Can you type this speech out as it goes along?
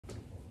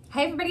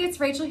Hi everybody, it's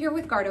Rachel here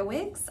with Gardeaux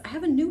Wigs. I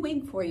have a new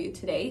wig for you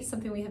today,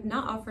 something we have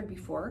not offered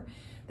before.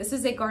 This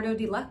is a Gardeaux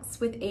Deluxe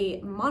with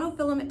a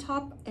monofilament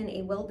top and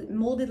a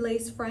molded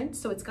lace front.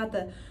 So it's got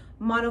the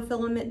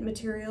monofilament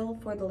material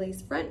for the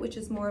lace front, which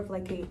is more of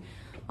like a,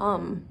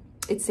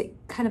 it's a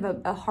kind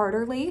of a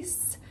harder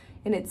lace,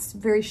 and it's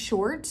very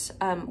short.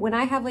 When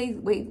I have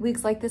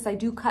wigs like this, I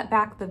do cut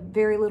back the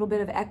very little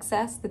bit of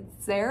excess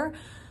that's there.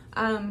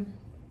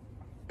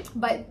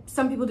 But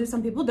some people do,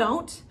 some people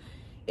don't.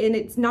 And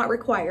it's not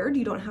required.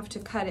 You don't have to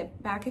cut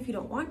it back if you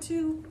don't want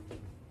to.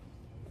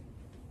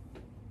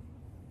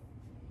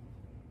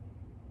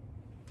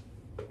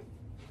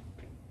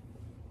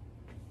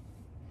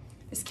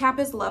 This cap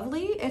is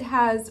lovely. It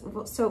has,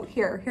 so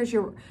here's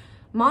your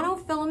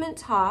monofilament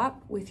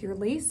top with your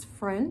lace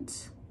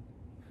front.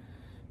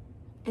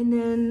 And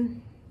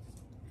then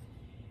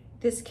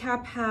this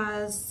cap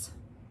has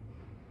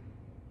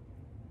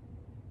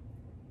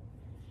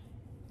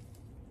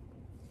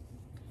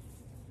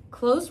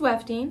closed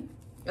wefting,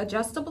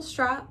 adjustable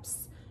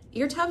straps,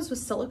 ear tabs with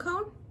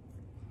silicone.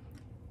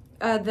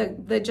 The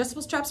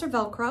adjustable straps are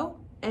Velcro,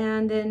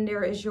 and then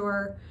there is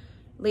your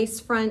lace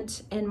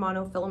front and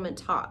monofilament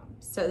top.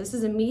 So this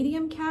is a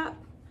medium cap,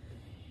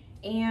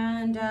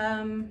 and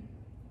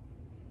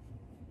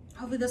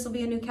hopefully this will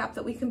be a new cap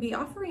that we can be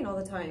offering all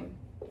the time.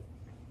 All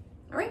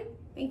right,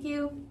 thank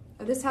you.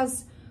 This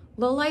has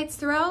low lights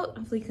throughout.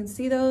 Hopefully you can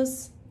see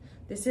those.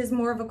 This is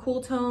more of a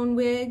cool tone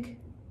wig.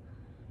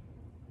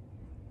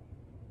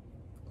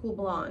 Cool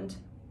blonde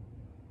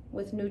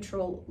with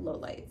neutral low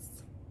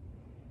lights.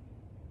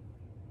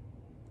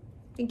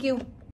 Thank you.